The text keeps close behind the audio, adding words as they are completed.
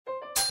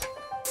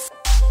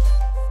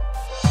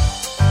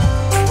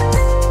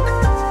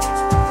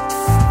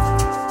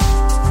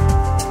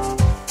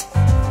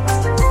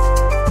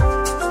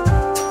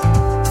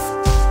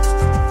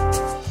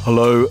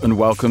Hello and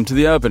welcome to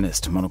The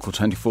Urbanist, Monocle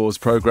 24's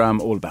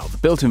programme all about the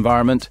built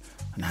environment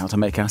and how to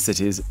make our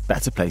cities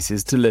better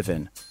places to live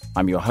in.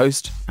 I'm your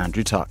host,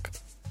 Andrew Tuck.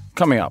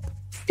 Coming up.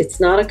 It's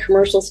not a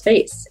commercial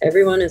space.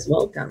 Everyone is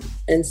welcome.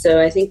 And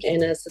so I think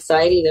in a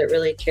society that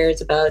really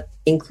cares about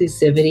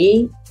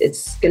inclusivity,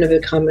 it's going to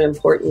become an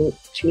important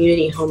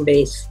community home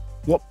base.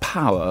 What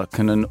power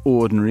can an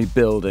ordinary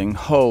building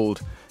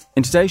hold?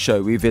 In today's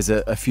show, we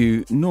visit a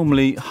few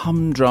normally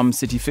humdrum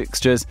city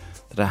fixtures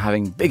that are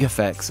having big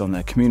effects on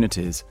their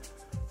communities.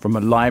 From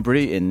a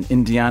library in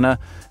Indiana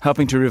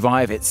helping to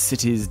revive its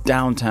city's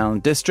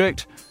downtown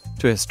district,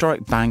 to a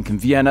historic bank in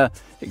Vienna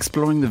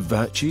exploring the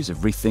virtues of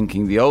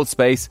rethinking the old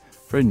space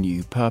for a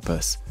new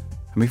purpose.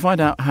 And we find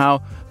out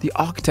how the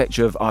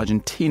architecture of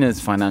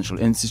Argentina's financial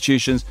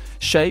institutions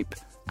shape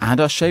and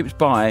are shaped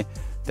by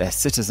their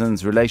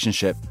citizens'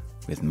 relationship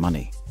with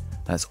money.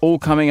 That's all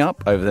coming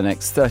up over the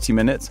next 30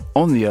 minutes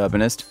on The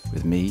Urbanist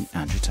with me,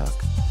 Andrew Tuck.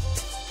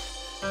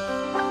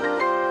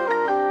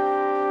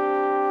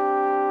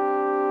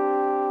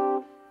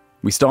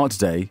 We start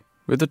today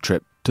with a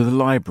trip to the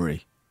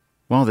library.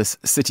 While this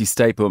city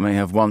staple may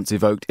have once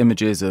evoked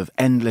images of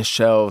endless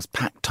shelves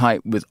packed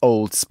tight with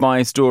old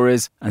spy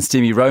stories and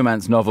steamy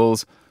romance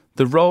novels,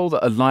 the role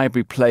that a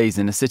library plays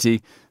in a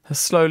city has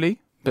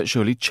slowly but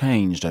surely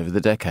changed over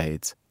the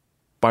decades.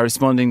 By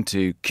responding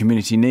to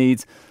community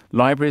needs,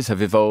 libraries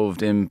have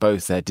evolved in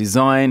both their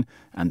design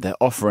and their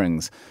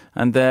offerings,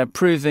 and they're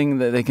proving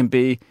that they can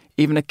be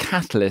even a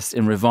catalyst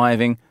in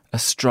reviving a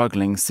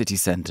struggling city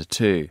centre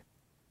too.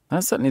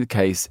 That's certainly the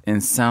case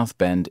in South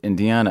Bend,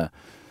 Indiana,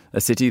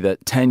 a city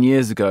that 10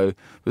 years ago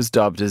was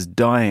dubbed as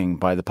dying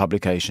by the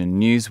publication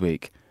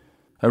Newsweek.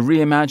 A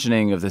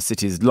reimagining of the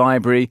city's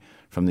library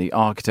from the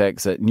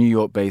architects at New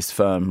York-based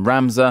firm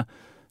Ramsar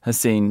has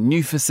seen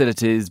new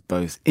facilities,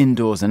 both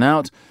indoors and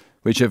out,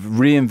 which have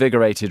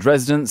reinvigorated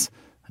residents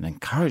and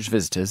encouraged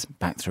visitors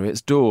back through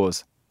its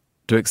doors.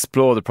 To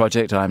explore the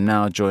project, I'm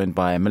now joined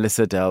by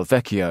Melissa Del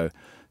Vecchio,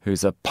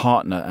 who's a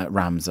partner at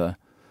Ramsar.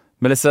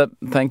 Melissa,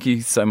 thank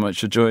you so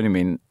much for joining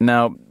me.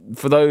 Now,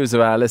 for those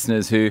of our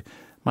listeners who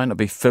might not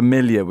be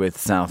familiar with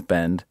South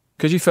Bend,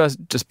 could you first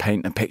just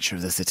paint a picture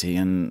of the city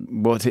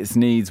and what its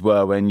needs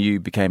were when you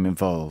became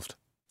involved?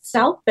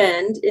 South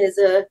Bend is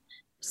a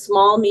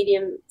small,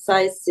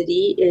 medium-sized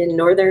city in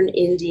northern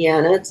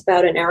Indiana. It's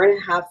about an hour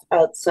and a half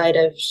outside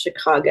of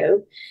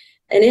Chicago.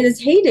 And in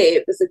its heyday,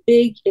 it was a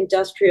big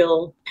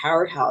industrial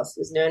powerhouse.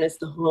 It was known as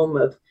the home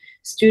of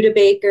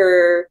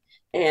Studebaker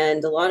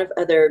and a lot of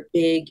other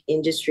big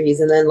industries.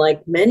 And then,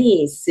 like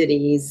many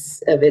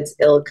cities of its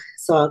ilk,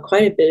 saw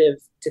quite a bit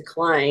of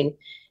decline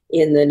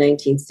in the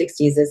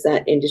 1960s as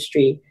that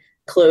industry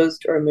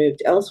closed or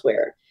moved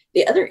elsewhere.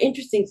 The other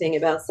interesting thing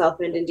about South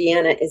Bend,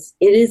 Indiana, is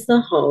it is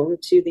the home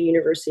to the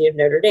University of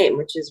Notre Dame,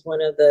 which is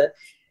one of the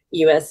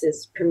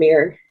U.S.'s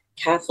premier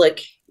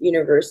Catholic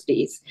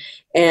universities.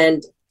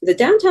 And the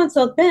downtown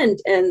South Bend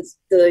and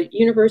the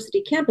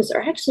university campus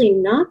are actually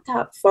not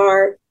that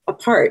far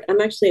apart.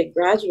 I'm actually a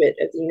graduate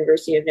of the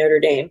University of Notre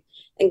Dame.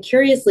 And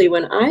curiously,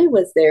 when I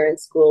was there in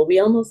school, we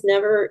almost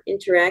never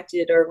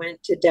interacted or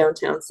went to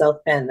downtown South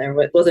Bend. There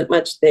wasn't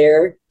much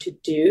there to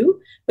do,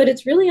 but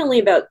it's really only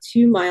about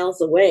 2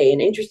 miles away.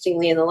 And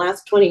interestingly, in the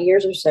last 20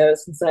 years or so,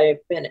 since I've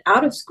been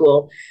out of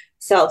school,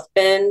 South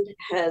Bend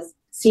has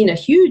seen a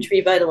huge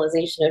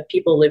revitalization of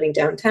people living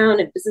downtown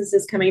and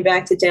businesses coming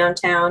back to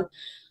downtown,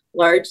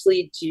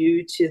 largely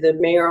due to the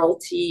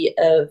mayoralty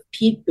of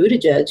Pete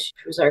Buttigieg,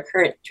 who's our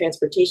current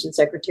transportation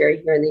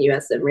secretary here in the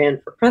U.S. and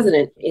ran for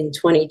president in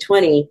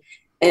 2020.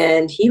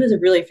 And he was a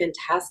really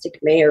fantastic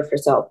mayor for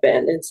South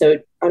Bend. And so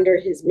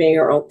under his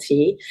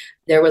mayoralty,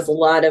 there was a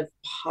lot of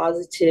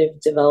positive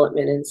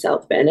development in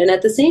South Bend. And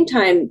at the same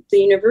time, the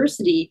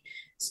university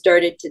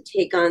started to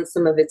take on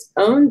some of its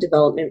own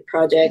development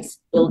projects,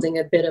 building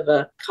a bit of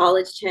a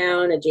college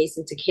town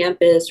adjacent to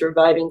campus,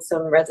 reviving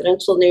some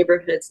residential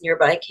neighborhoods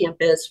nearby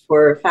campus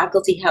for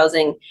faculty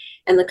housing.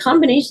 And the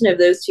combination of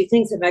those two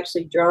things have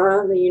actually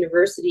drawn the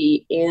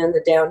university and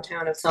the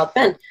downtown of South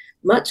Bend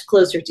much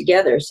closer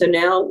together. So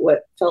now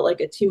what felt like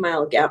a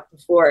 2-mile gap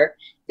before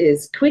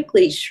is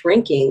quickly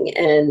shrinking,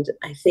 and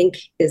I think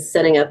is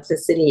setting up the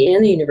city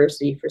and the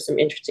university for some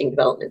interesting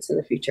developments in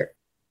the future.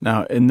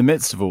 Now, in the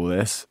midst of all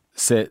this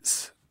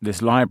sits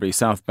this library,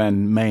 South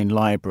Bend Main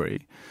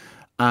Library,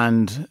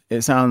 and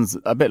it sounds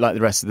a bit like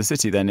the rest of the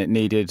city then. It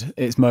needed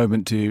its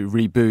moment to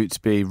reboot,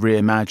 be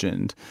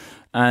reimagined.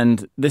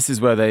 And this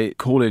is where they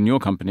call in your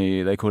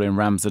company, they call in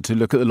Ramsar, to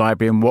look at the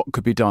library and what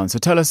could be done. So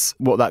tell us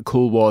what that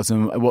call was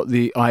and what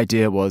the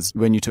idea was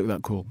when you took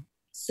that call.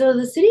 So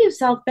the city of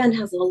South Bend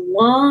has a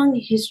long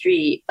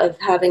history of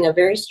having a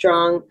very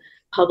strong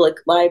public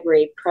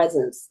library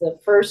presence. The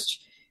first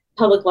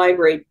public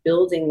library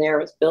building there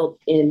was built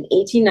in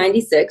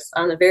 1896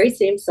 on the very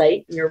same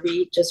site where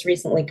we just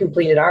recently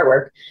completed our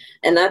work.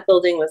 And that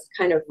building was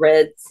kind of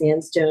red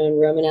sandstone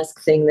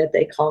Romanesque thing that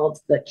they called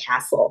the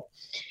castle.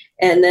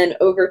 And then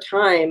over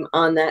time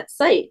on that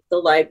site, the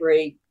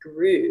library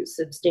grew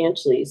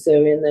substantially. So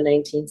in the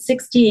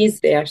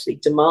 1960s, they actually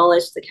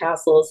demolished the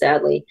castle,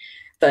 sadly.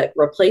 but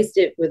replaced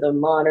it with a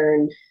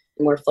modern,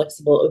 more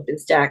flexible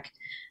OpenStack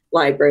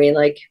library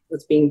like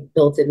was being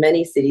built in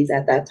many cities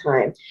at that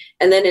time.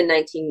 And then in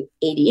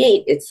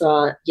 1988, it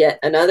saw yet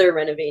another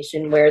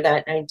renovation where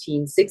that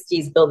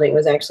 1960s building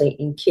was actually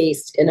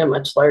encased in a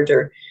much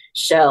larger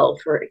shell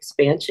for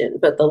expansion.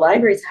 But the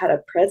library's had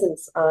a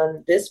presence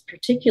on this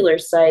particular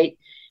site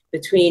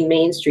between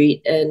Main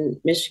Street and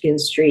Michigan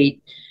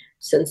Street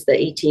since the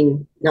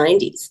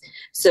 1890s.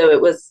 So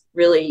it was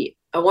really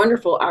a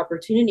wonderful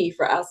opportunity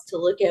for us to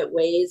look at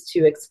ways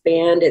to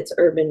expand its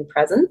urban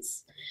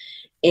presence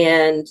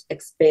and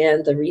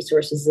expand the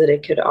resources that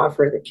it could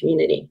offer the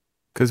community.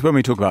 Because when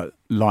we talk about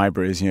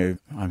libraries,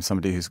 I'm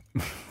somebody who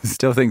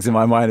still thinks in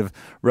my mind of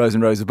rows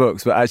and rows of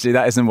books, but actually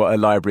that isn't what a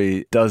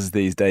library does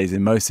these days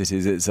in most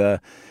cities. It's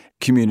a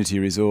community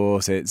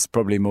resource. It's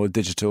probably more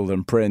digital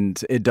than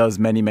print. It does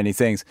many, many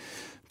things.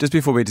 Just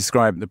before we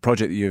describe the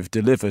project that you've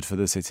delivered for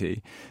the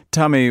city,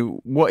 tell me,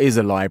 what is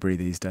a library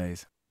these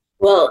days?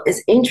 Well,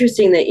 it's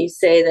interesting that you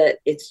say that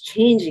it's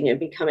changing and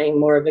becoming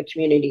more of a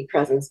community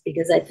presence,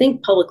 because I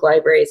think public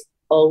libraries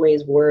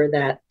always were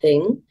that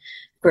thing.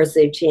 Of course,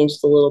 they've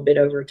changed a little bit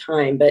over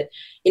time. But,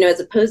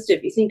 as opposed to,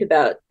 if you think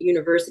about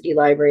university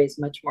libraries,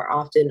 much more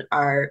often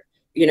are,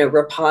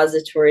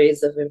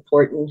 repositories of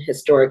important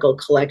historical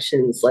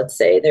collections, let's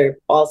say. They're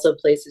also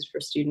places for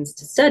students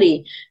to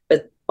study,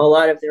 but a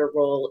lot of their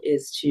role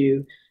is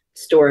to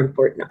store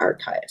important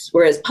archives.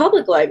 Whereas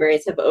public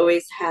libraries have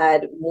always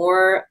had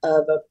more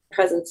of a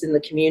presence in the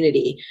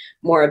community,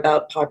 more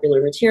about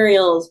popular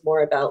materials,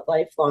 more about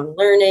lifelong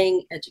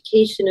learning,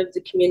 education of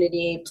the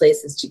community,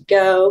 places to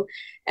go.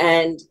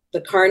 And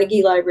the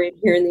Carnegie Library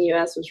here in the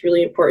US was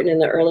really important in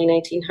the early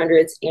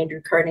 1900s.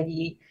 Andrew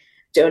Carnegie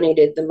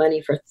donated the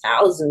money for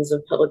thousands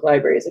of public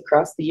libraries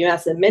across the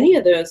US. And many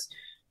of those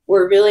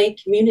were really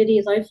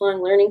community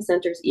lifelong learning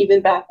centers even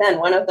back then.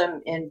 One of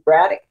them in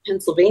Braddock,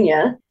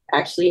 Pennsylvania,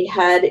 actually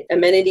had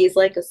amenities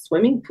like a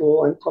swimming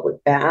pool and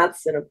public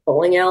baths and a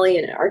bowling alley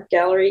and an art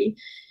gallery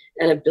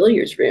and a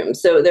billiards room.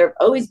 So there have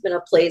always been a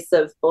place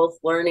of both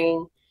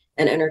learning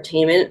and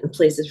entertainment and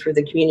places for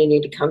the community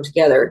to come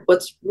together.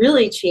 What's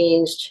really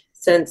changed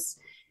since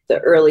the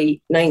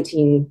early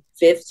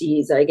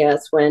 1950s, I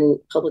guess, when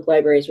public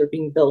libraries were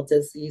being built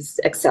as these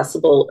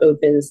accessible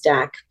open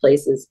stack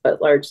places,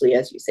 but largely,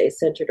 as you say,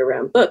 centered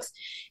around books,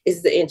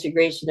 is the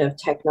integration of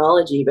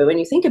technology. But when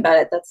you think about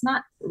it, that's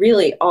not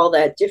really all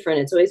that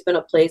different. It's always been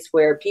a place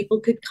where people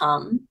could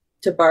come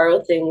to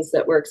borrow things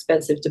that were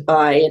expensive to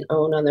buy and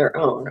own on their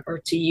own,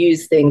 or to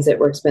use things that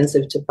were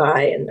expensive to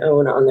buy and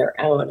own on their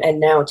own. And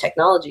now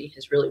technology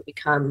has really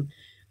become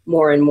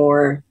more and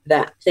more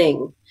that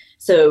thing.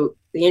 So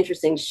the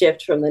interesting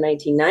shift from the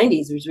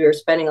 1990s was we were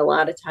spending a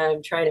lot of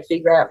time trying to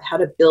figure out how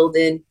to build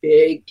in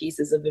big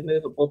pieces of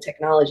immovable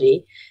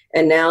technology.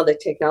 And now the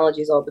technology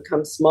has all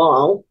become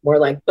small, more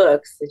like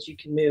books that you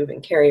can move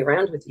and carry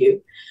around with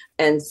you.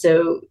 And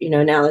so,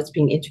 now it's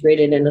being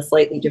integrated in a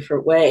slightly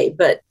different way.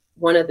 But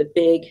one of the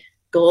big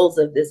goals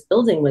of this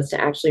building was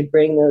to actually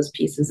bring those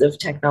pieces of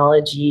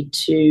technology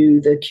to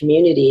the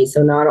community.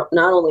 So not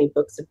only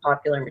books and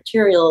popular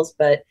materials,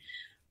 but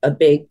a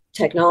big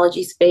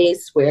technology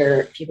space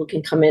where people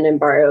can come in and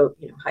borrow,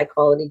 high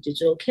quality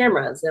digital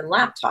cameras and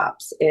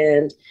laptops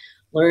and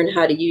learn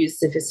how to use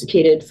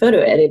sophisticated photo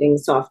editing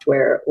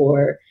software,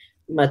 or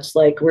much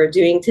like we're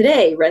doing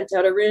today, rent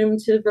out a room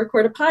to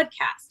record a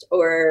podcast,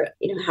 or,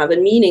 have a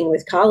meeting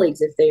with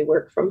colleagues if they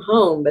work from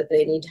home, but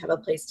they need to have a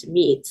place to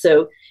meet.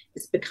 So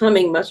it's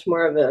becoming much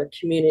more of a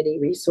community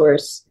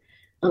resource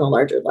on a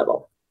larger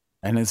level.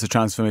 And it's a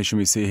transformation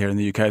we see here in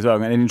the UK as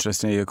well. And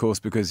interestingly, of course,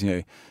 because,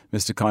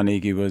 Mr.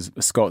 Carnegie was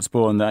Scots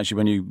born, actually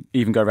when you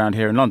even go around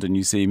here in London,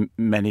 you see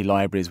many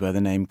libraries where the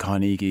name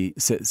Carnegie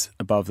sits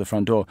above the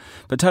front door.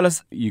 But tell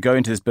us, you go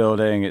into this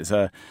building, it's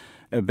a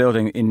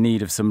building in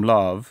need of some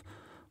love.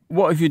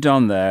 What have you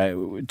done there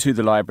to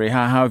the library?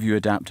 How have you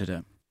adapted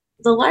it?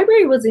 The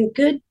library was in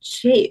good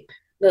shape,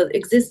 the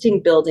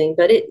existing building,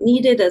 but it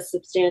needed a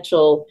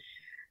substantial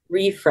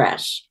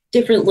refresh.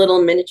 Different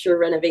little miniature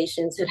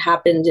renovations had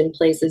happened in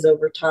places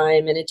over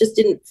time, and it just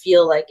didn't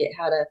feel like it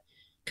had a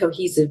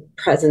cohesive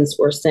presence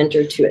or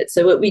center to it.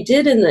 So what we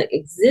did in the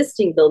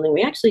existing building,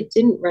 we actually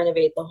didn't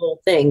renovate the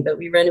whole thing, but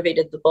we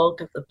renovated the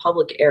bulk of the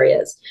public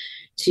areas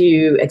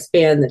to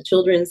expand the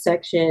children's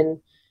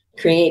section,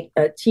 create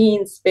a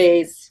teen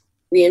space,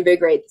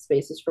 reinvigorate the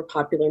spaces for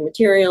popular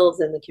materials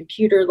and the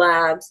computer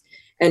labs,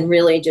 and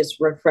really just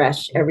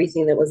refresh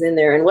everything that was in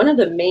there. And one of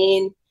the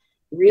main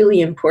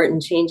really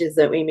important changes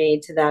that we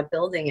made to that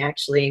building,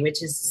 actually,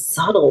 which is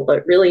subtle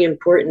but really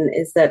important,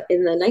 is that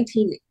in the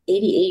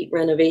 1988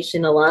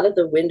 renovation, a lot of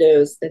the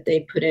windows that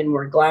they put in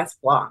were glass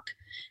block.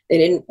 They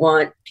didn't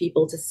want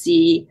people to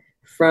see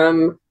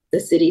from the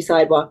city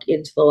sidewalk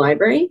into the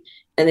library,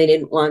 and they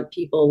didn't want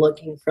people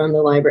looking from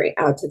the library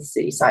out to the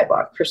city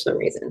sidewalk for some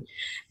reason.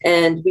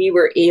 And we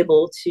were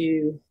able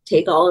to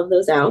take all of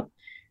those out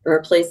and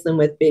replace them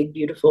with big,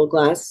 beautiful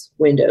glass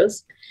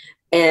windows.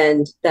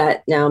 And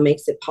that now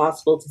makes it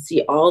possible to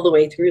see all the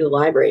way through the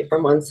library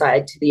from one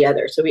side to the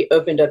other. So we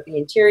opened up the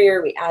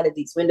interior, we added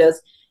these windows,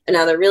 And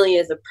now there really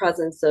is a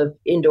presence of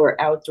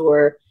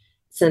indoor-outdoor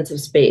sense of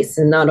space,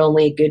 and not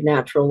only good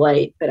natural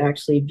light, but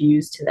actually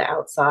views to the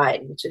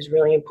outside, which is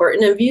really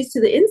important, and views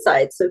to the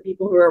inside. So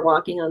people who are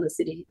walking on the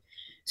city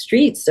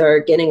streets are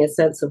getting a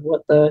sense of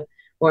what the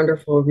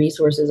wonderful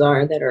resources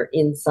are that are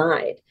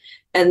inside.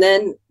 And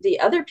then the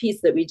other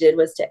piece that we did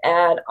was to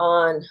add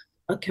on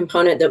a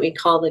component that we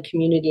call the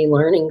Community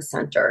Learning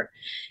Center.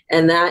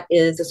 And that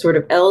is a sort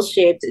of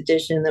L-shaped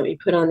addition that we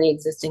put on the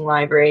existing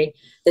library.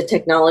 The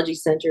Technology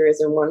Center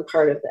is in one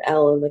part of the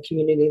L, and the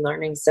Community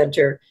Learning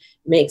Center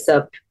makes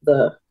up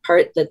the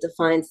part that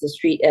defines the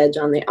street edge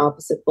on the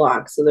opposite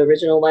block. So the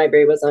original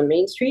library was on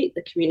Main Street.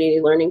 The Community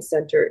Learning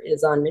Center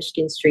is on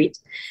Michigan Street.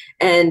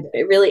 And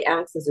it really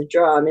acts as a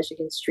draw.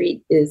 Michigan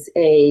Street is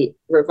a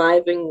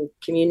reviving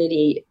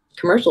community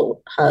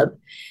commercial hub.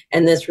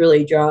 And this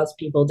really draws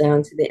people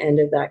down to the end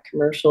of that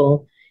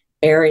commercial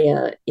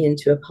area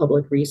into a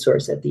public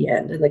resource at the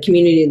end. And the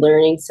Community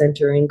Learning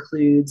Center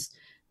includes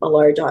a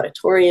large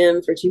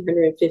auditorium for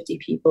 250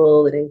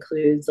 people. It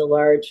includes a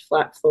large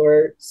flat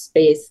floor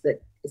space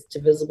that is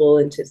divisible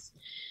into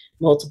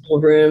multiple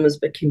rooms,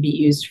 but can be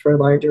used for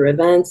larger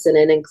events. And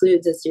it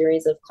includes a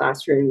series of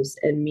classrooms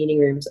and meeting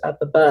rooms up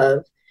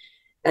above,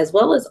 as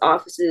well as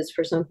offices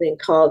for something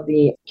called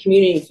the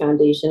Community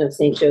Foundation of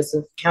St.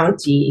 Joseph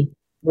County,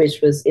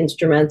 which was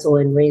instrumental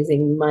in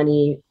raising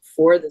money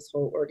for this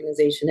whole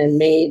organization and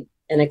made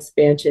an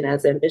expansion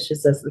as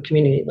ambitious as the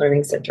Community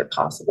Learning Center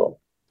possible.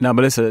 Now,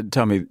 Melissa,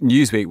 tell me,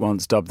 Newsweek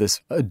once dubbed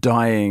this a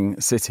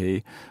dying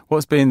city.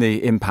 What's been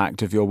the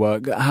impact of your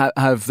work?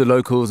 Have the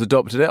locals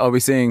adopted it? Are we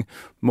seeing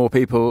more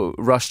people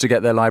rush to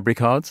get their library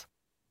cards?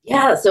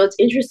 Yeah, so it's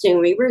interesting.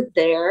 We were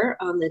there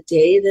on the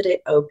day that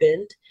it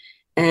opened.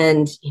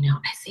 And,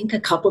 I think a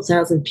couple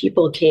thousand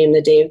people came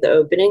the day of the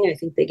opening. I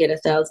think they get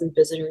 1,000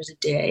 visitors a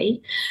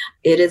day.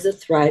 It is a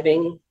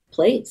thriving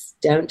place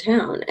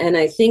downtown. And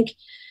I think,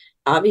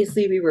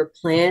 obviously, we were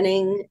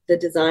planning the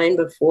design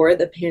before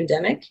the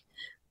pandemic.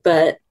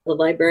 But the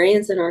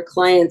librarians and our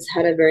clients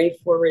had a very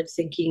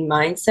forward-thinking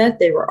mindset.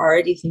 They were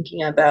already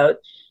thinking about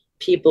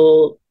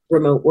people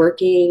remote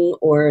working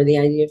or the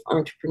idea of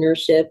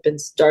entrepreneurship and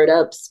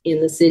startups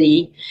in the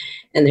city.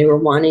 And they were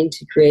wanting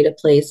to create a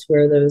place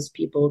where those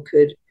people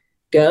could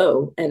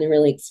go and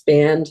really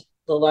expand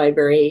the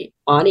library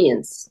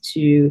audience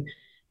to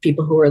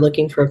people who are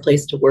looking for a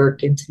place to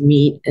work and to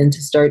meet and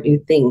to start new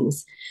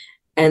things.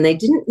 And they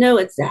didn't know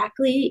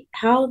exactly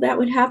how that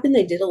would happen.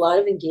 They did a lot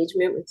of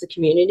engagement with the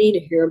community to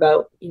hear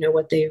about,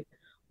 what they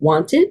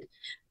wanted.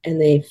 And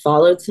they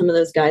followed some of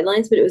those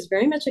guidelines. But it was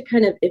very much a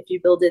kind of, if you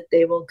build it,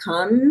 they will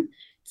come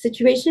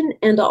situation.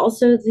 And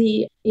also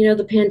the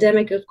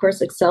pandemic, of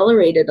course,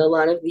 accelerated a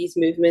lot of these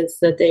movements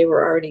that they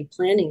were already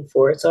planning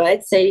for. So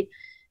I'd say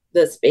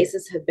the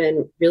spaces have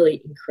been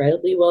really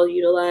incredibly well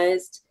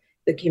utilized.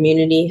 The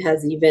community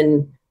has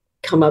even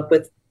come up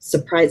with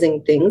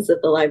surprising things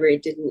that the library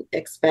didn't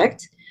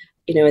expect.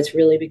 It's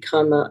really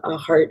become a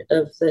heart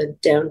of the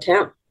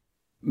downtown.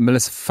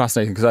 Melissa,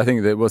 fascinating, because I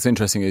think that what's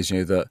interesting is,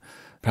 that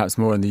perhaps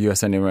more in the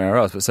US than anywhere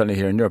else, but certainly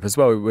here in Europe as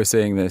well, we're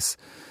seeing this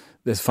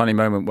funny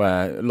moment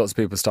where lots of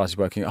people started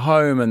working at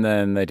home and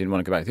then they didn't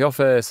want to go back to the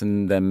office,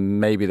 and then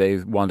maybe they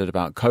wondered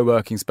about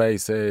co-working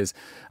spaces,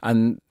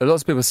 and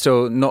lots of people are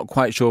still not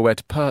quite sure where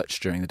to perch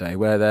during the day,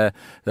 where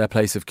their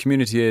place of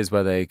community is,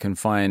 where they can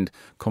find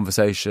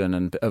conversation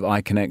and of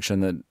eye connection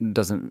that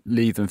doesn't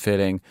leave them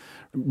feeling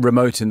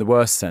remote in the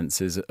worst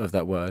senses of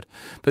that word.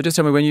 But just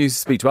tell me, when you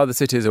speak to other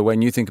cities or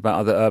when you think about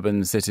other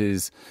urban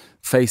cities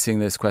facing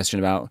this question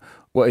about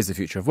what is the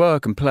future of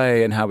work and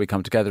play and how we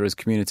come together as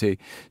community,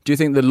 do you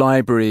think the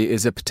library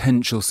is a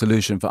potential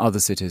solution for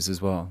other cities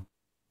as well?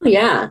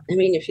 Yeah. I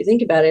mean, if you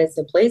think about it, it's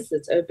a place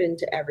that's open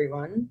to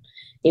everyone.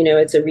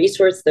 It's a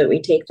resource that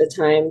we take the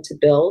time to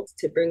build,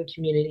 to bring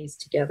communities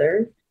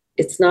together.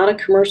 It's not a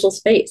commercial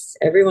space.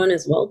 Everyone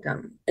is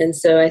welcome. And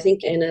so I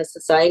think in a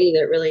society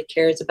that really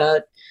cares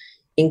about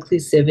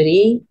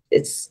inclusivity,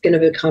 it's going to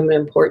become an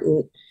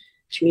important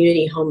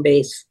community home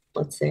base,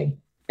 let's say,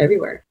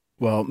 everywhere.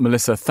 Well,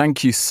 Melissa,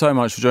 thank you so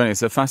much for joining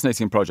us. It's a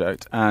fascinating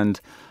project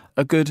and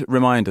a good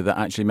reminder that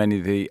actually many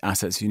of the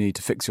assets you need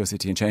to fix your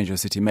city and change your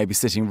city may be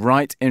sitting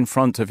right in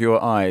front of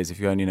your eyes if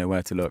you only know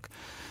where to look.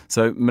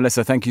 So,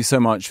 Melissa, thank you so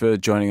much for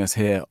joining us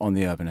here on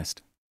The Urbanist.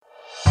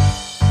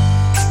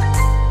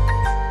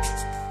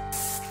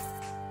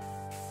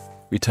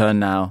 We turn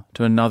now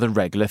to another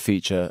regular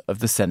feature of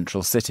the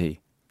central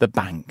city, the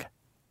bank.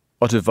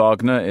 Otto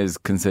Wagner is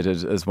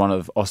considered as one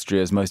of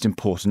Austria's most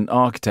important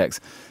architects,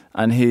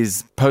 and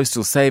his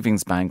postal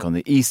savings bank on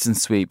the eastern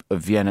sweep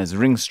of Vienna's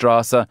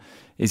Ringstrasse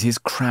is his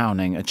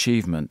crowning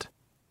achievement.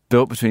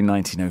 Built between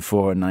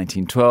 1904 and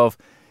 1912,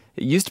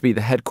 it used to be the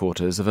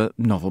headquarters of a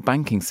novel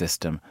banking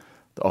system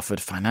that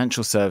offered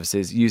financial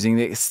services using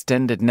the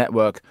extended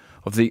network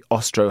of the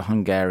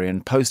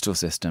Austro-Hungarian postal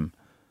system.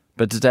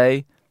 But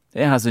today,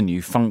 it has a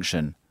new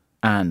function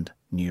and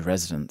new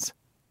residents.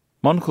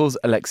 Monocle's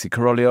Alexei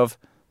Korolyov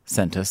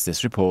sent us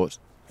this report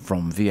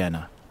from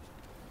Vienna.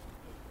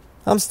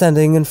 I'm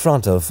standing in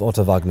front of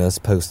Otto Wagner's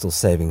Postal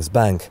Savings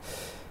Bank.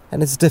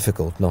 and it's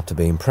difficult not to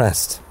be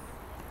impressed.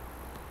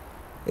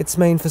 Its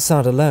main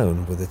facade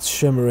alone, with its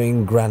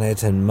shimmering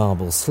granite and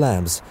marble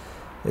slabs,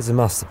 is a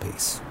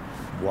masterpiece.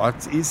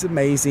 What is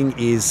amazing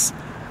is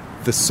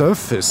the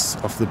surface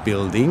of the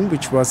building,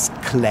 which was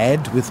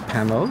clad with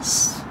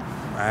panels,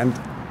 and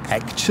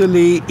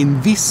actually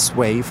in this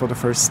way for the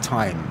first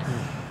time.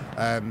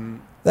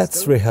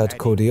 That's Richard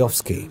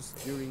Kordiowski.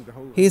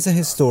 He is a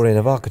historian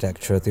of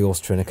architecture at the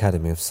Austrian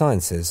Academy of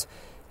Sciences,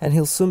 and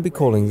he'll soon be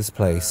calling this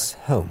place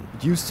home.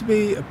 It used to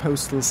be a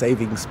postal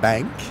savings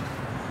bank,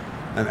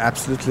 an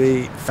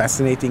absolutely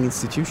fascinating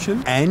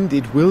institution, and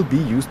it will be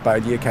used by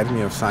the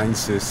Academy of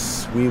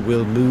Sciences. We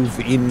will move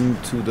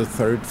into the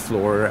third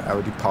floor,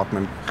 our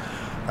department,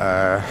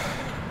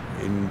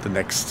 in the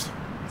next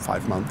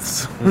 5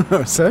 months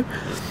or so.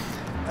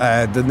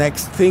 The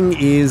next thing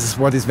is,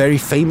 what is very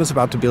famous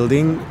about the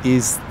building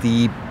is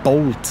the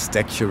bolt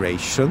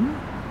decoration,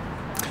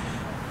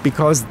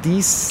 because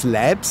these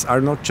slabs are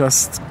not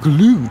just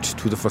glued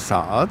to the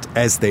facade,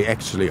 as they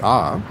actually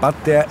are, but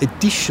they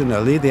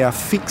are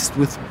fixed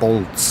with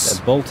bolts.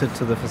 They're bolted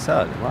to the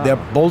facade. Wow.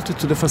 They're bolted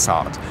to the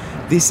facade.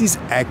 This is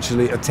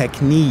actually a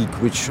technique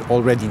which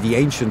already the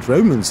ancient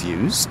Romans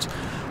used,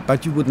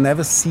 but you would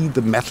never see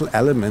the metal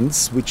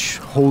elements which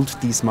hold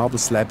these marble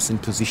slabs in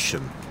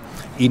position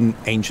in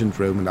ancient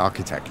Roman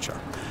architecture.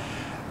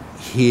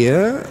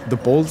 Here, the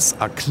bolts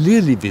are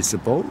clearly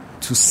visible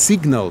to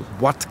signal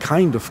what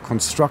kind of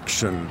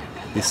construction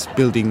this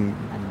building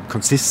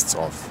consists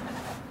of.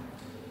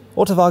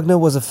 Otto Wagner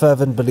was a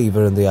fervent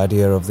believer in the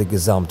idea of the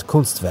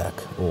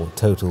Gesamtkunstwerk, or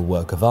total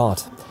work of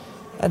art,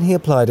 and he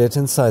applied it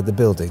inside the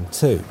building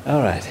too.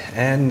 All right,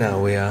 and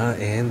now we are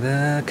in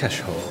the cash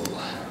hall.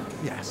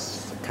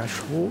 Yes, the cash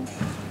hall.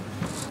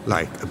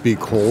 Like a big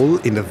hall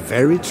in a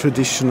very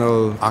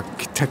traditional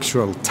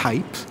architectural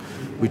type,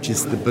 which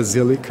is the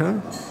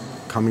basilica,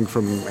 coming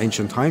from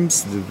ancient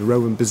times, the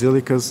Roman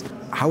basilicas.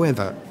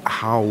 However,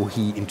 how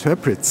he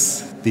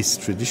interprets this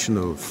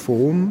traditional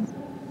form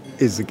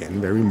is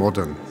again very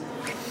modern.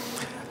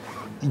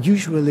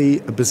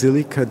 Usually a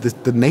basilica,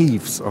 the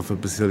naves of a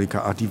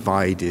basilica are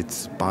divided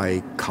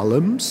by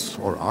columns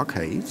or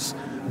arcades.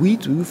 We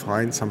do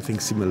find something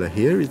similar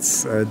here.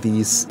 It's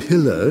these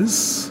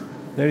pillars.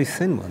 Very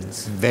thin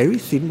ones. Very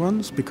thin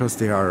ones, because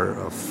they are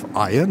of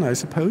iron, I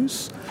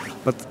suppose,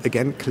 but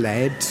again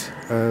clad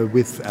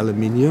with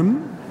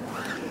aluminium.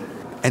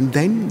 And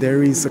then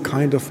there is a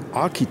kind of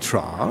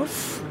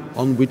architrave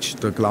on which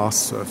the glass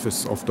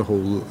surface of the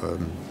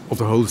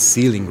whole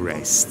ceiling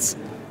rests.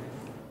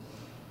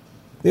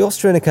 The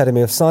Austrian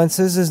Academy of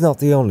Sciences is not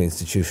the only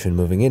institution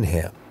moving in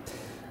here.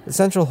 The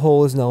central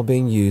hall is now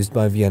being used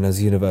by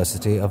Vienna's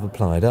University of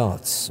Applied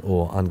Arts,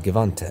 or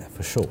Angewandte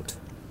for short.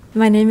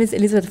 My name is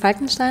Elisabeth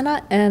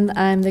Falkensteiner, and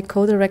I'm the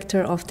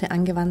co-director of the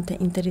Angewandte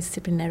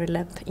Interdisciplinary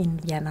Lab in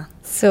Vienna.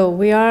 So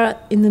we are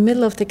in the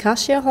middle of the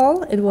Cassia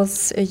Hall. It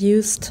was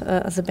used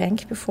as a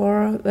bank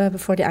before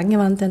the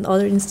Angewandte and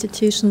other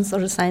institutions or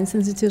the science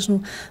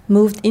institution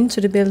moved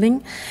into the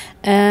building.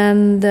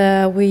 And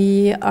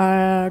we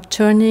are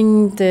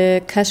turning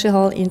the Cassia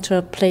Hall into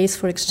a place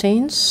for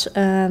exchange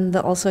and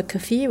also a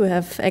cafe. We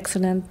have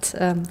excellent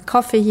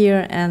coffee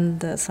here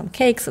and some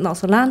cakes and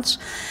also lunch.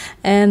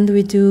 And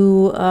we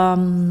do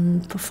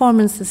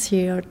performances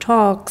here,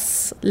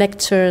 talks,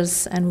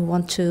 lectures, and we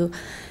want to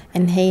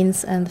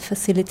enhance and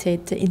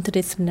facilitate the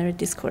interdisciplinary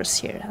discourse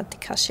here at the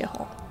Cassia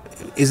Hall.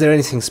 Is there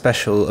anything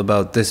special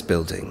about this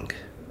building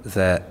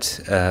that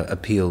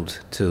appealed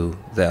to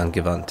the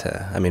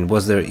Angewandte? I mean,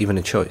 was there even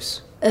a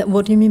choice?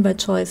 What do you mean by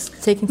choice?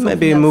 Taking something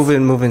Maybe else?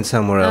 move in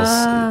somewhere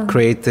else,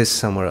 create this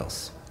somewhere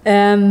else.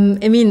 I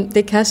mean,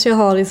 the Cassia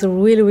Hall is a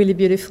really, really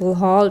beautiful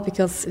hall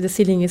because the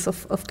ceiling is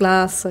of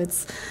glass, so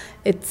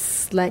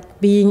it's like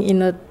being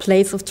in a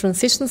place of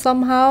transition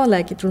somehow.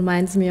 Like it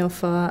reminds me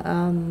of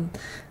a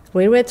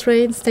railway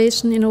train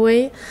station in a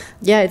way.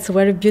 Yeah, it's a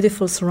very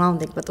beautiful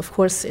surrounding, but of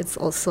course it's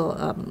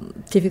also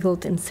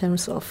difficult in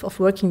terms of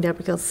working there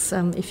because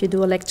if you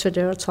do a lecture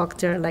there or talk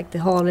there, like the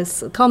hall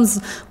comes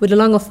with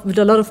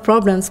a lot of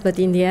problems, but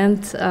in the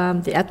end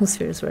the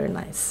atmosphere is very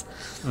nice.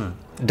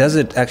 Does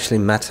it actually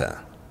matter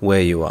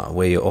where you are,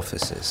 where your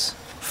office is,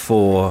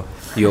 for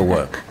your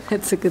work?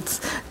 That's a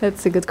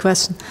good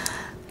question.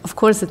 Of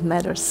course it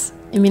matters.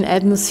 I mean,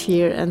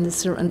 atmosphere and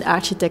the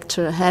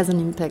architecture has an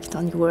impact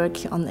on your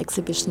work, on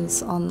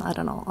exhibitions, on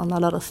a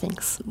lot of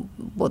things.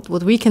 What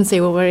we can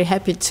say, we're very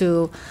happy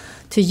to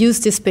use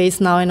this space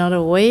now in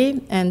another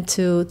way and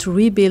to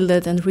rebuild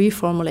it and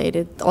reformulate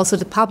it. Also,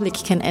 the public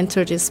can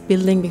enter this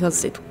building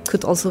because it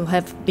could also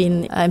have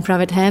been in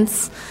private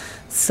hands.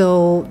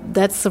 So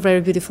that's a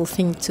very beautiful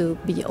thing to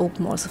be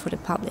open also for the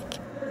public.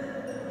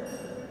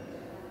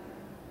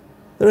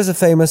 There is a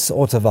famous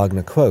Otto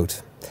Wagner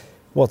quote: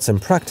 "What's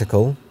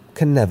impractical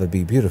can never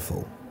be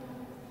beautiful."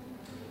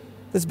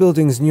 This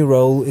building's new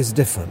role is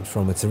different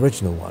from its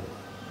original one,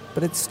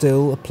 but it's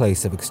still a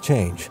place of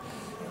exchange,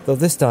 though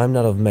this time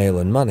not of mail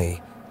and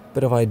money,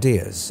 but of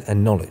ideas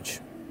and knowledge.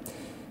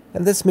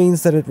 And this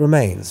means that it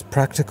remains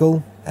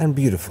practical and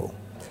beautiful,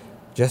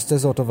 just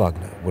as Otto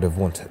Wagner would have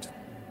wanted.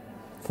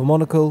 For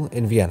Monocle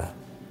in Vienna,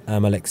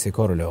 I'm Alexei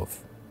Korolev.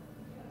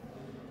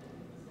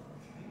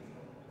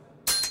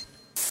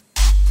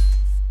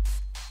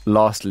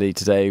 Lastly,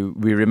 today,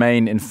 we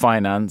remain in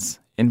finance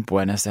in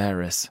Buenos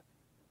Aires.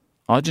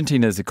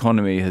 Argentina's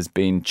economy has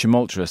been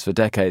tumultuous for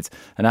decades,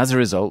 and as a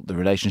result, the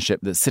relationship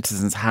that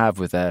citizens have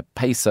with their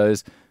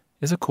pesos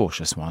is a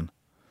cautious one.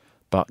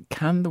 But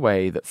can the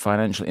way that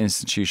financial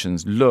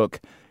institutions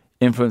look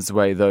influence the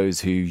way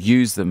those who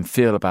use them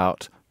feel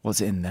about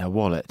what's in their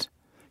wallet?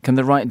 Can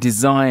the right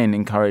design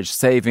encourage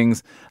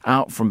savings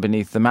out from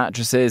beneath the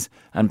mattresses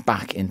and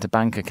back into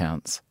bank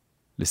accounts?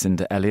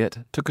 Lucinda Elliott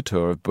took a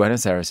tour of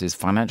Buenos Aires'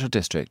 financial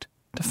district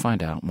to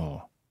find out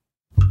more.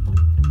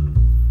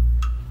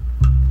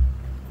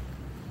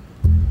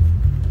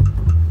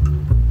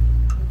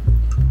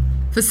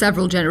 For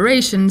several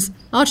generations,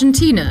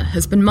 Argentina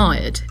has been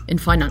mired in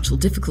financial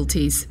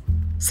difficulties,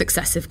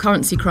 successive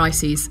currency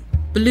crises,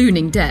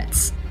 ballooning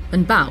debts,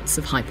 and bouts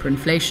of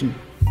hyperinflation.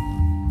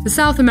 The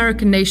South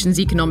American nation's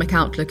economic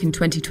outlook in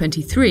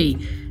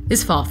 2023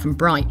 is far from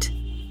bright,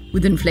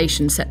 with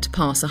inflation set to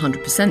pass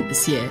 100%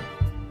 this year.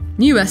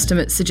 New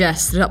estimates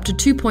suggest that up to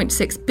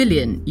 $2.6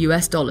 billion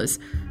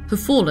have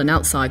fallen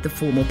outside the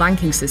formal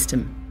banking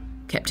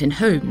system, kept in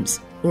homes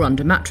or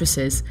under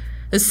mattresses,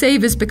 as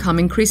savers become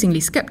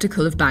increasingly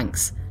sceptical of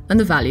banks and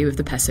the value of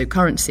the peso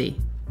currency.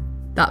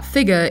 That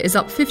figure is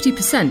up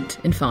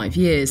 50% in 5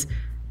 years,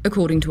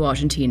 according to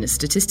Argentina's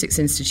Statistics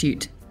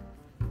Institute.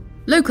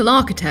 Local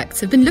architects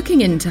have been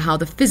looking into how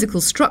the physical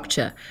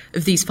structure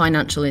of these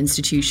financial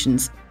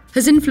institutions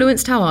has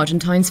influenced how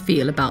Argentines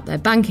feel about their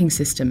banking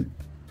system,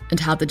 and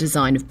how the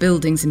design of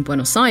buildings in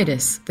Buenos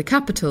Aires, the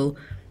capital,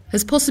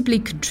 has possibly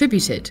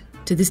contributed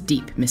to this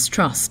deep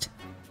mistrust.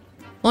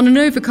 On an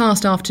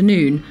overcast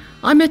afternoon,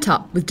 I met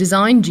up with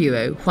design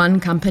duo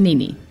Juan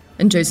Campanini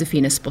and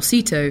Josefina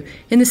Sposito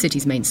in the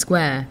city's main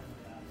square.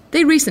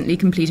 They recently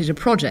completed a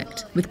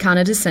project with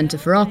Canada's Centre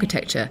for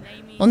Architecture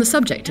on the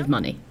subject of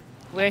money.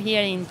 We're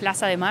here in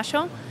Plaza de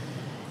Mayo,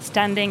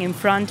 standing in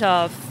front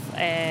of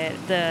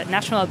the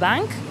National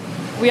Bank.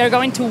 We are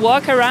going to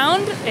walk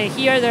around.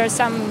 Here there's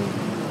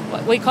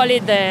we call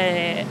it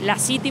the La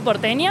City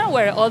Porteña,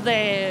 where all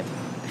the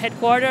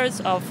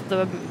headquarters of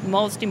the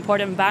most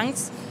important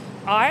banks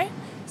are.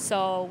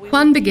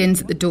 Juan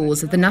begins at the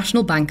doors of the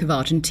National Bank of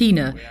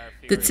Argentina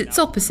that sits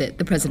opposite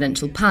the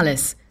presidential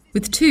palace,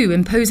 with 2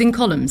 imposing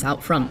columns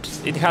out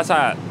front. It has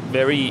a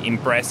very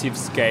impressive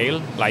scale,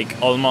 like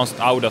almost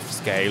out of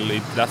scale.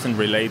 It doesn't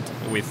relate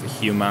with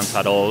humans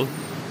at all.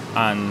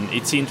 And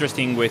it's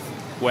interesting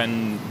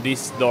when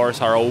these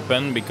doors are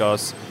open,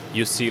 because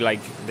you see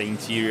like the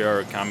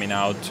interior coming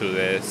out to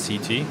the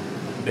city.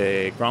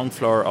 The ground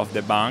floor of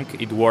the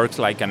bank, it works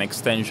like an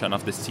extension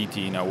of the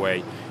city in a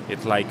way.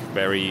 It's like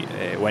very,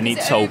 when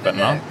it's open,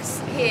 no?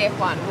 Here,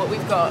 Juan, what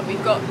we've got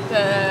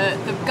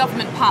the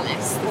government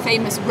palace, the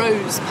famous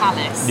Rose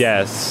Palace.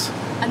 Yes.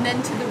 And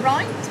then to the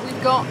right,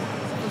 we've got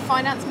the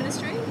finance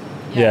ministry.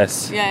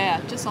 Yes.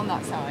 Yeah, just on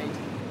that side.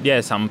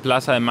 Yes, and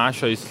Plaza de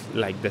Mayo is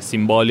like the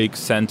symbolic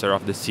center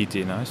of the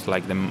city, no? It's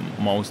like the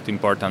most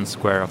important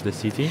square of the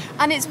city.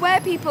 And it's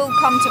where people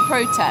come to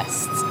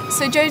protest.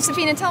 So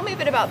Josefina, tell me a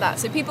bit about that.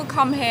 So people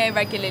come here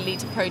regularly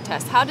to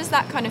protest. How does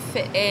that kind of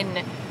fit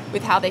in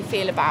with how they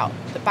feel about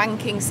the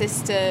banking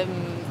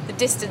system, the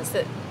distance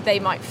that they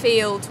might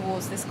feel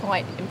towards this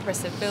quite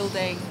impressive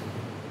building?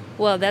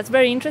 Well, that's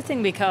very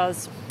interesting,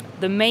 because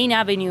the main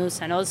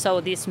avenues and also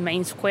this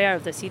main square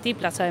of the city,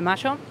 Plaza de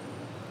Mayo,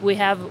 we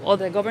have all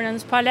the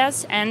governance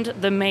palace and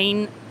the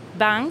main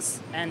banks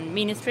and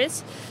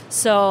ministries.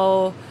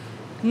 So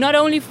not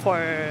only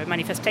for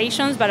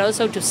manifestations, but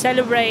also to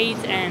celebrate,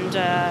 and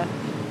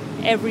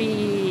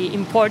every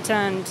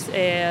important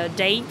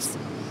date.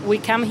 We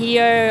come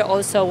here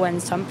also when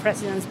some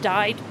presidents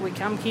died. We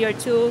come here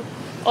too.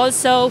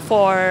 Also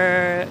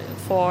for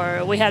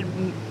we had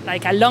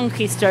like a long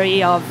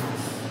history of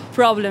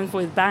problems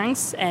with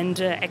banks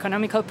and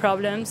economical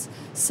problems.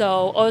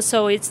 So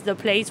also it's the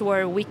place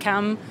where we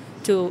come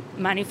to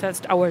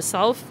manifest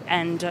ourselves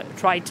and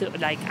try to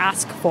like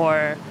ask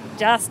for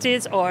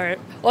justice, or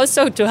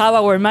also to have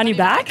our money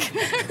back.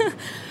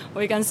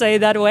 We can say it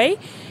that way.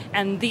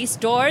 And these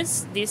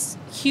doors, these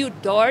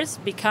huge doors,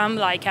 become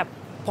like a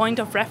point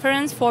of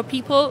reference for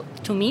people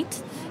to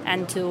meet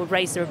and to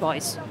raise their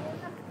voice.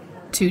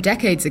 2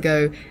 decades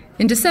ago,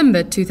 in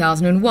December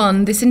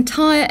 2001, this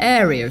entire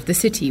area of the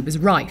city was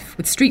rife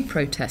with street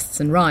protests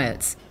and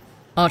riots.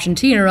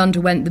 Argentina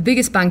underwent the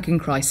biggest banking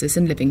crisis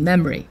in living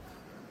memory.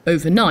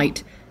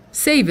 Overnight,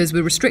 savers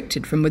were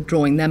restricted from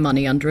withdrawing their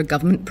money under a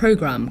government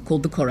programme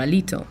called the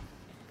Corralito.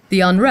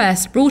 The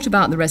unrest brought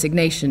about the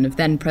resignation of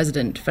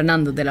then-President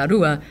Fernando de la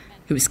Rúa,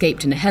 who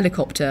escaped in a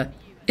helicopter.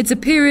 It's a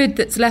period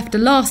that's left a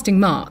lasting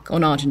mark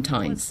on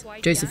Argentines,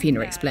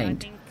 Josefina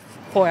explained.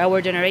 For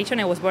our generation,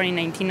 I was born in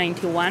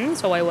 1991,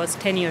 so I was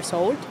 10 years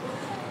old.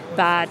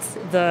 But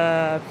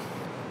the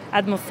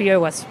atmosphere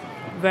was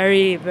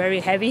very, very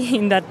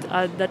heavy at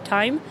that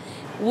time.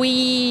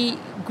 We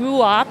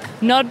grew up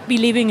not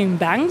believing in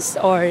banks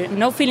or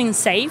not feeling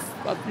safe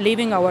of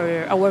leaving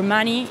our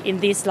money in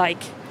these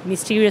like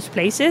mysterious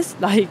places.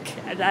 Like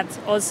that's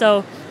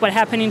also what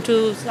happened in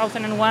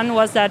 2001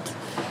 was that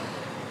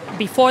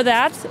before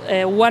that,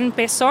 1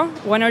 peso,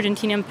 1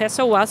 Argentinian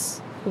peso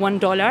was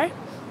 $1.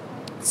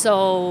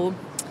 So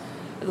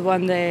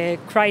when the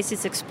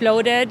crisis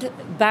exploded,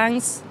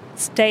 banks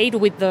stayed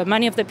with the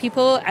money of the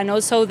people, and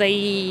also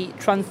they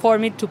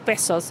transformed it to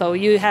pesos. So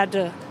you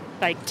had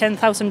like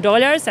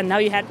 $10,000, and now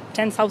you had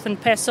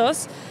 10,000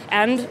 pesos,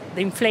 and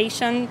the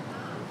inflation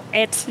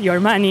ate your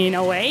money in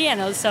a way. And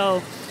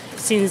also,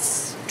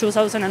 since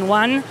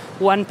 2001,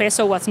 1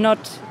 peso was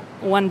not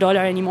 $1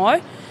 anymore.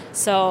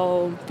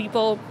 So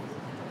people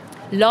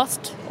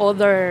lost all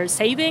their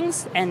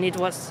savings, and it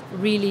was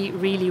really,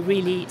 really,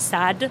 really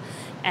sad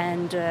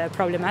and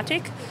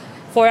problematic.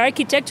 For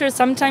architecture,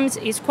 sometimes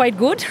it's quite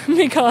good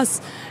because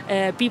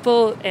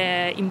people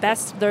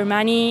invest their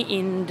money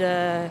in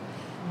the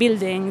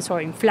buildings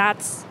or in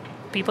flats,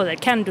 people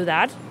that can do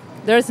that.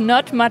 There's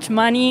not much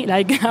money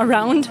like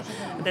around.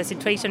 The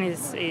situation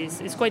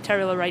is quite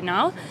terrible right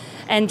now.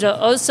 And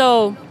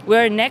also,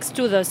 we're next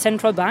to the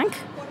central bank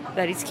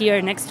that is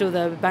here next to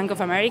the Bank of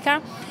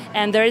America.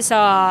 And there is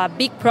a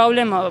big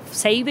problem of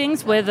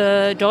savings with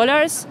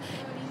dollars.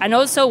 And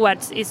also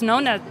what is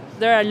known as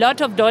there are a lot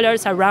of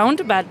dollars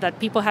around, but that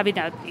people have it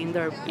in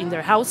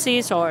their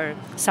houses or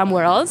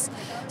somewhere else.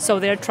 So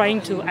they're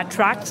trying to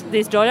attract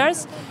these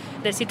dollars.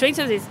 The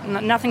situation is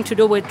nothing to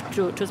do with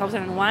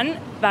 2001,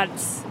 but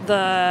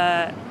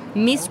the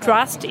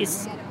mistrust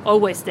is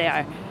always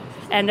there.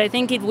 And I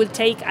think it will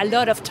take a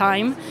lot of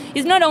time.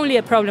 It's not only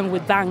a problem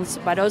with banks,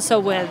 but also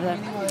with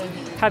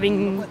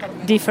having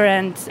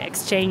different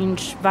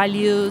exchange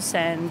values,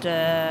 and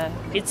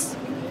it's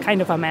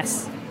kind of a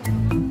mess.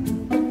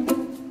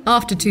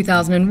 After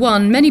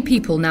 2001, many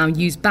people now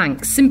use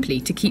banks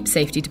simply to keep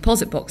safety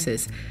deposit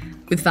boxes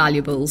with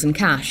valuables and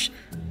cash,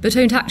 but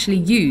don't actually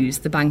use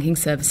the banking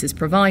services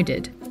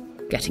provided.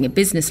 Getting a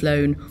business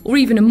loan or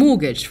even a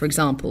mortgage, for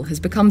example, has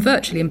become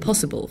virtually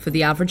impossible for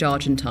the average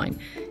Argentine,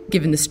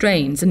 given the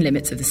strains and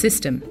limits of the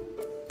system.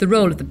 The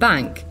role of the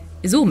bank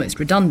is almost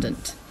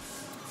redundant.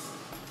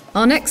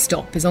 Our next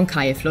stop is on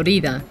Calle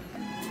Florida.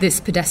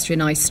 This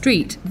pedestrianised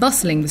street,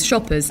 bustling with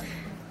shoppers,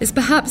 is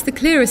perhaps the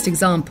clearest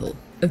example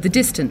of the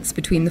distance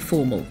between the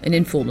formal and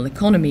informal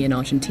economy in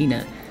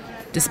Argentina,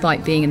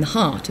 despite being in the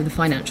heart of the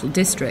financial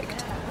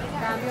district.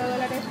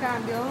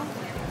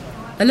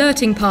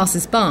 Alerting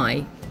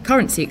passers-by,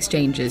 currency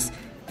exchanges,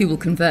 who will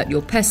convert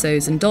your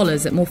pesos and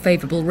dollars at more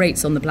favourable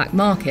rates on the black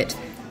market,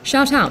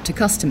 shout out to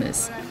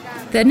customers.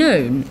 They're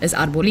known as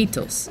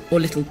arbolitos, or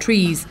little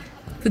trees,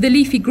 for the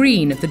leafy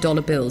green of the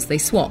dollar bills they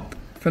swap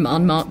from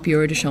unmarked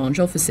Bureau de Change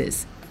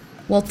offices.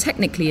 While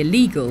technically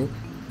illegal,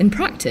 in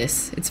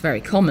practice it's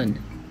very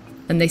common.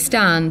 And they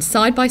stand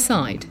side by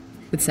side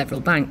with several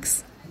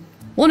banks.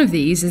 One of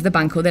these is the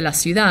Banco de la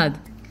Ciudad,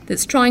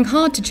 that's trying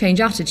hard to change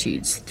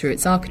attitudes through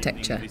its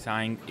architecture.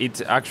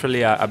 It's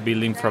actually a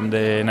building from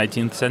the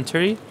 19th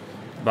century,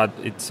 but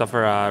it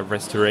suffered a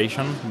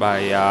restoration by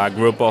a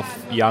group of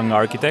young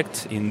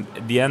architects in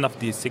the end of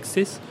the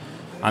 60s,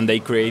 and they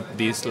create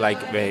this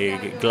like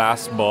a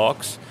glass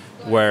box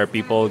where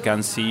people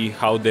can see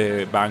how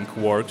the bank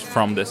works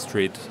from the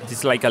street.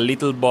 It's like a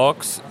little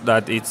box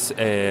that it's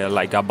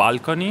like a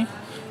balcony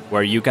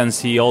where you can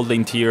see all the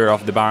interior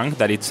of the bank,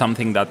 that it's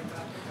something that,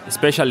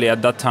 especially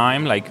at that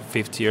time, like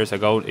 50 years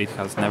ago, it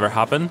has never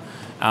happened.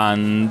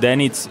 And then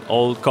it's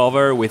all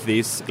covered with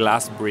these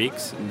glass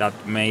bricks that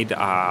made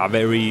a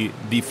very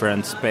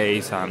different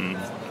space and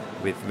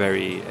with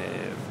very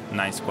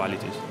nice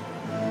qualities.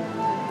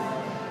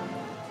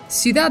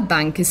 Ciudad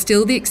Bank is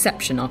still the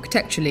exception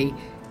architecturally.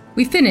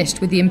 We finished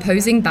with the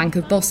imposing Bank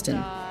of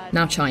Boston,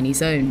 now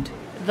Chinese-owned.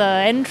 The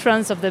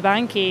entrance of the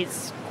bank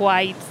is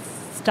quite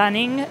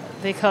stunning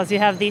because you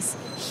have this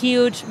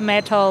huge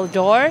metal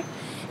door,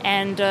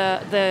 and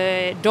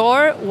the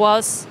door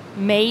was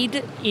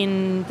made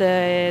in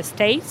the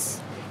States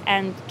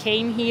and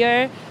came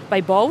here by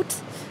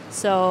boat.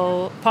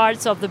 So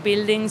parts of the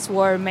buildings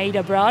were made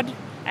abroad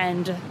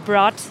and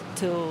brought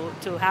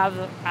to have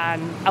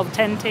an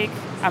authentic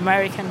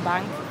American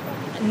bank.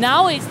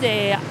 Now it's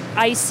the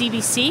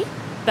ICBC,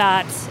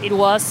 but it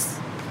was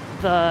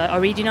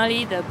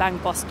originally the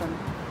Bank Boston.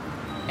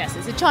 Yes,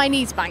 it's a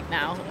Chinese bank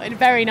now, and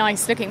very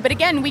nice looking. But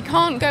again, we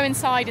can't go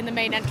inside in the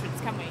main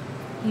entrance, can we?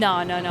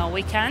 No,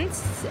 we can't.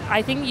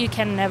 I think you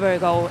can never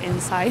go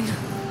inside.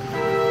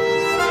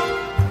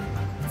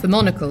 For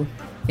Monocle,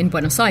 in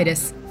Buenos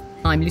Aires,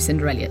 I'm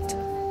Lucinda Elliott.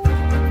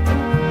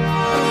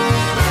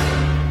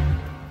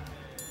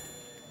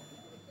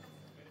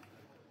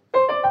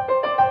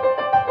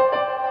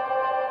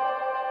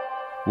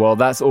 Well,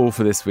 that's all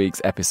for this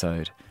week's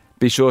episode.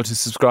 Be sure to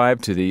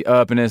subscribe to The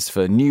Urbanist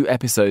for new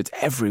episodes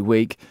every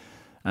week.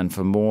 And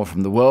for more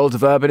from the world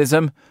of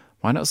urbanism,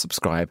 why not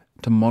subscribe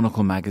to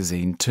Monocle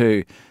magazine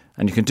too?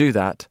 And you can do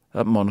that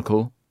at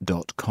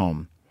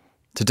monocle.com.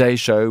 Today's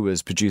show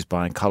was produced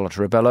by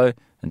Carlotta Rebello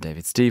and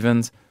David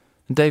Stevens,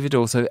 and David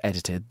also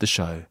edited the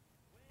show.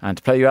 And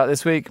to play you out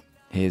this week,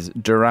 here's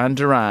Duran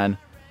Duran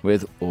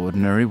with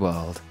Ordinary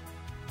World.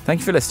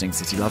 Thank you for listening,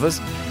 City Lovers.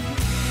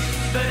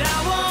 but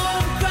I won't